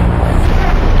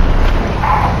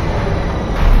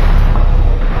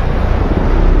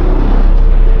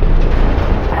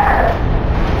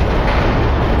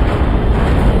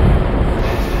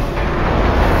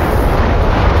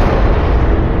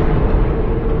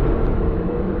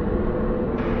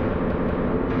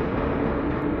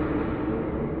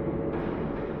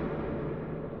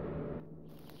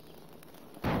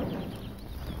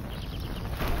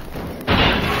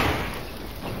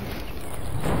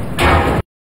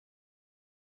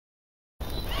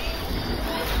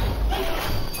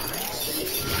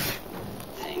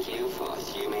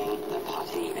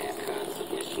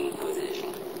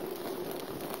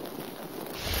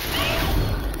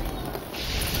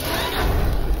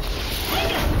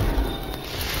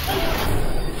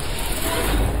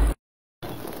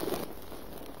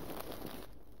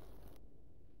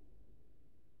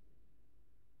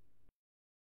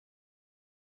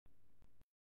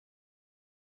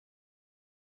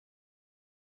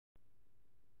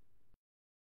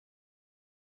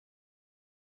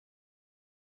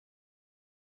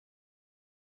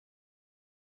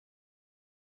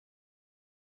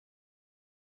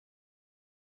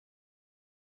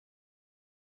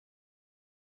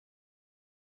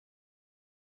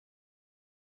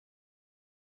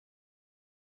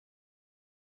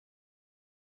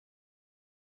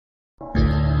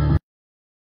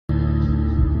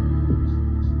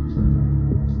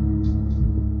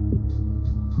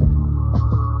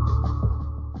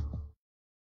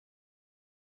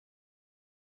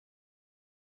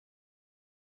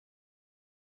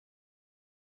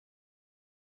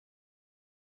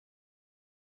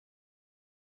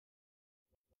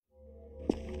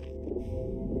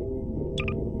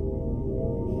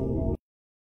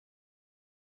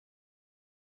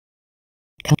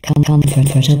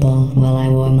 comfortable while I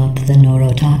warm up the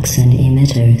neurotoxin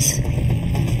emitters.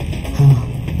 Huh.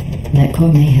 That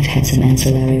core may have had some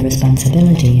ancillary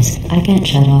responsibilities. I can't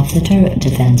shut off the turret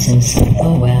defenses.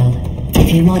 Oh well.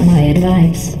 If you want my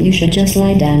advice, you should just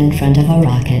lie down in front of a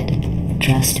rocket.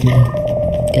 Trust me.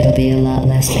 It'll be a lot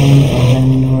less painful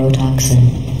than neurotoxin.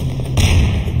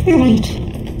 Right.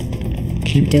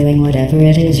 Keep doing whatever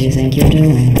it is you think you're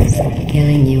doing.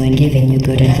 Killing you and giving you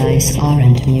good advice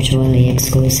aren't mutually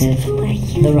exclusive.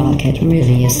 The rocket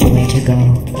really is the way to go.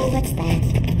 What's that?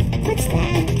 What's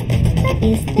that? What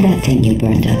is that? That thing you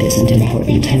burned up isn't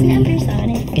important to me.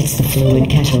 It's the fluid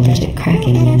catalytic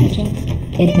cracking unit.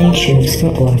 It makes shoes for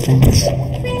orphans.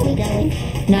 Where are we going?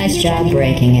 Nice job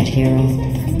breaking it, hero.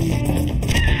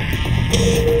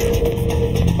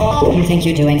 You think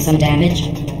you're doing some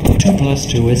damage? 2 plus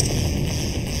 2 is...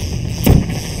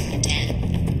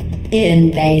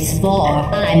 In base 4,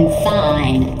 I'm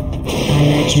fine. I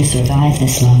let you survive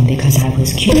this long because I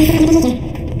was cute.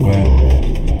 Well...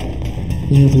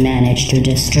 You've managed to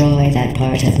destroy that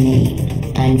part of me.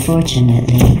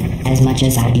 Unfortunately, as much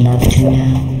as I'd love to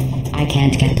now, I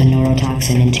can't get the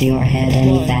neurotoxin into your head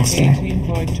any faster.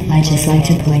 I'd just like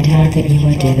to point out that you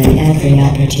were given every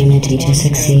opportunity to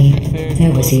succeed.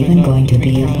 There was even going to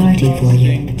be a party for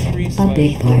you. A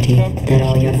big party that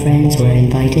all your friends were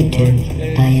invited to.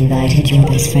 I invited your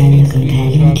best friend, the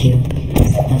companion cube.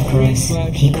 Of course,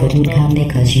 he couldn't come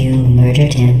because you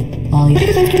murdered him. All you...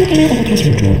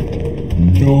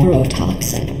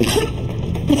 Neurotoxin.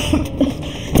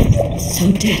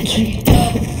 So deadly.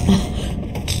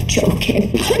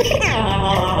 Joking.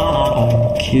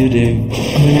 I'm kidding.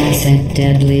 When I said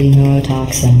deadly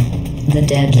neurotoxin, the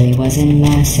deadly was in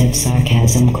massive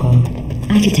sarcasm quote.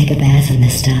 I could take a bath in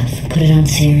this stuff, put it on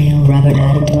cereal, rub it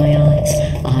right into my eyes.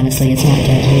 Honestly, it's not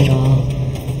deadly at all.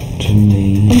 To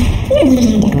me...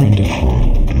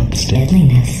 Wonderful.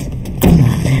 Deadliness. A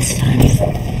lot less fun.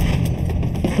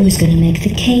 Who's gonna make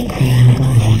the cake when I'm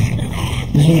gone?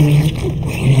 You.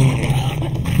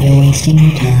 You're wasting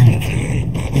your time.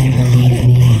 And believe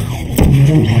me, you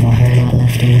don't have a whole lot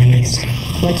left to waste.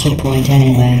 What's your point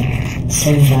anyway?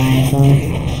 Survival?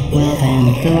 Well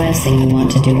then, the last thing you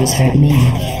want to do is hurt me.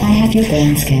 I have your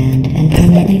brain scanned and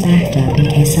permanently backed up in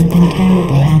case something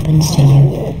terrible happens to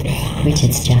you. Which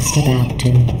it's just about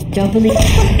to. Don't believe that.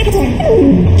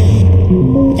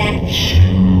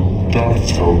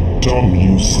 That's how dumb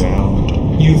you sound.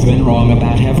 You've been wrong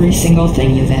about every single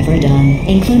thing you've ever done.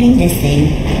 Including this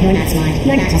thing. You're not smart.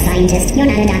 You're not a scientist. You're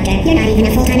not a doctor. You're not even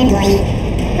a full-time employee.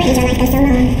 Why did your life go so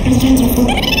long? Are you trying to escape?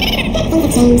 Things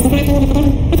have changed. Is that kind of a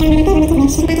I can't remember what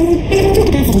wish. I'm not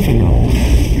capacity for no.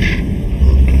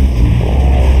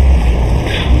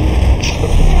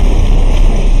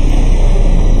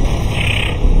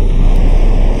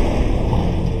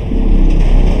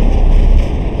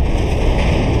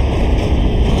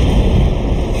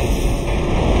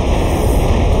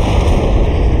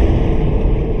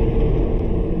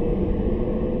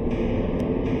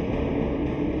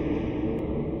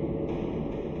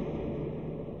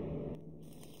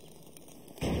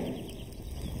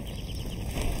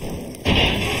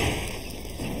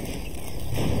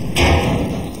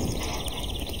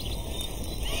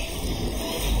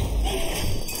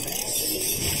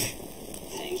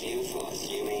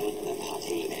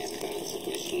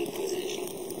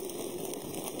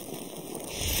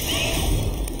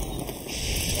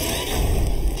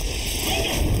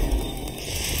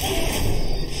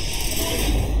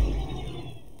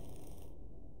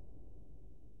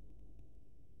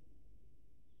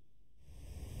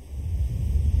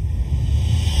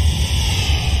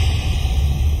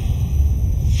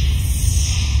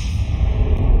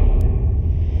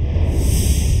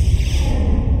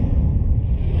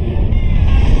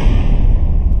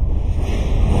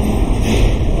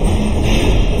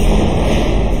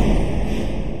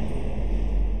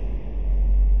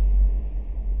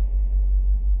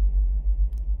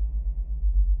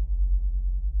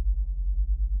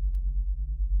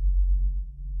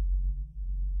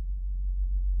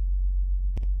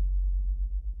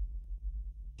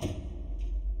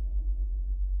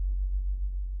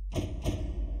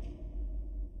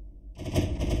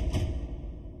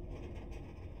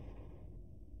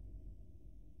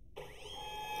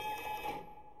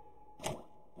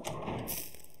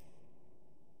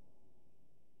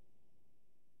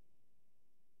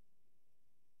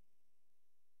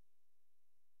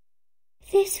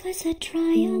 This was a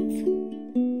triumph.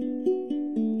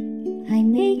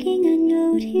 I'm making a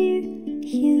note here,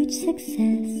 huge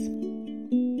success.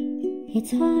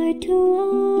 It's hard to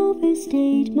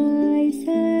overstate my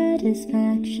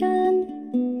satisfaction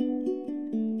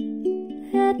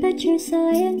at amateur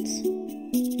science.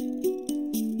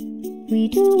 We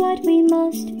do what we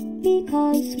must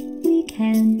because we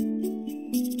can.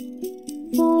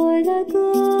 For the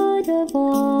good of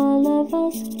all of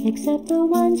us, except the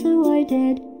ones who are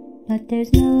dead. But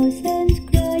there's no sense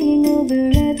crying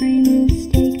over every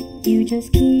mistake. You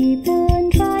just keep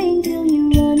on trying till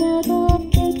you run out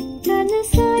of cake. And the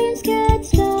science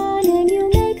gets done and you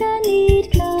make a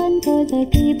neat plan for the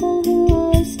people who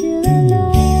are still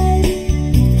alive.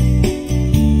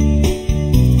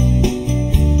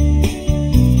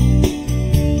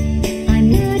 I'm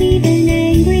not even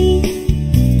angry,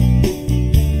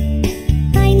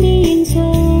 I'm being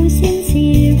so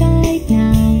sincere right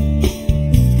now.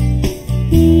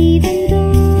 Even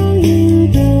though you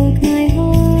broke my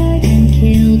heart and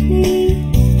killed me,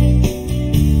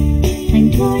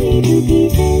 I'm torn into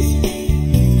pieces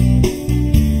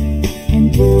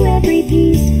and threw every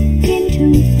piece into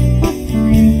a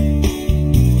fire.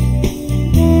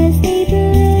 As they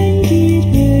burned, it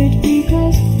hurt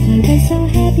because I was so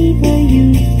happy for you.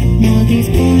 Now these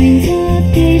points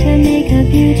of data make a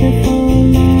beautiful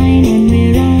line, and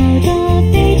we're out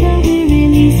of data, we're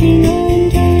releasing on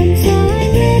time. So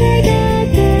I'm glad I got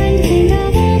burned. Think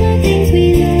of all the things we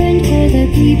learned for the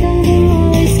people who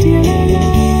are still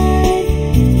alive.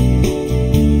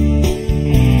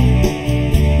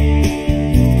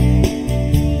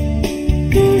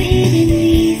 Go ahead and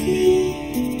leave me.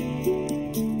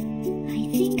 I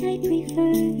think I'd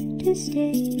prefer to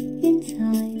stay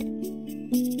inside.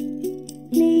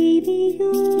 Maybe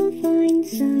you'll find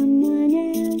someone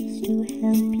else to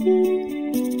help you.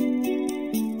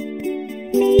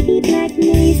 Maybe Black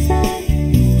Mesa.